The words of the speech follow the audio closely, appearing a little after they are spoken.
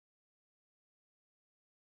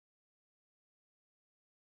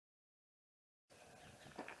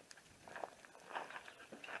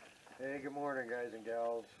Hey, good morning guys and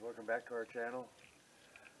gals. Welcome back to our channel.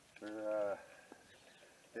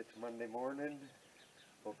 It's Monday morning.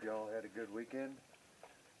 Hope you all had a good weekend.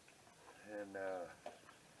 And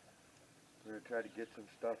we're going to try to get some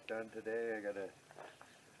stuff done today. I got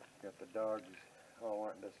the dogs all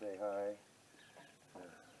wanting to say hi.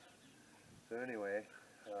 So anyway,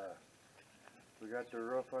 we got the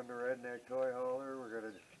roof on the redneck toy hauler. We're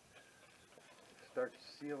going to start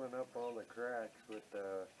sealing up all the cracks with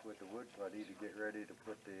the wood putty to get ready to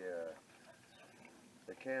put the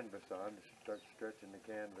canvas on, to start stretching the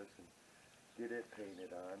canvas and get it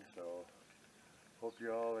painted on. So hope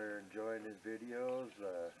you all are enjoying his videos.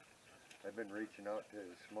 I've been reaching out to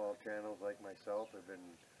small channels like myself. I've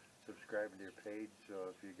been subscribing to your page,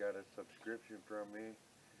 so if you got a subscription from me,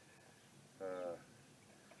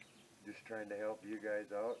 just trying to help you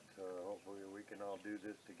guys out. So hopefully we can all do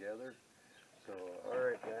this together. So,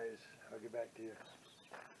 alright guys, I'll get back to you.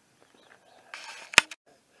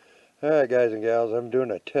 Alright guys and gals, I'm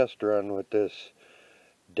doing a test run with this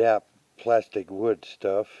DAP plastic wood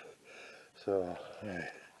stuff. So, I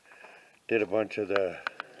did a bunch of the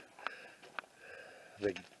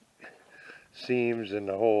seams and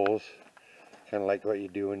the holes, kind of like what you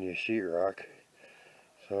do when you sheetrock.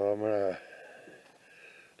 So I'm going to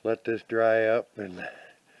let this dry up and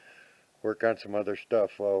work on some other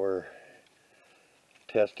stuff while we're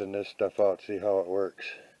testing this stuff out, see how it works.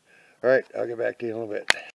 Alright, I'll get back to you in a little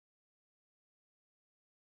bit.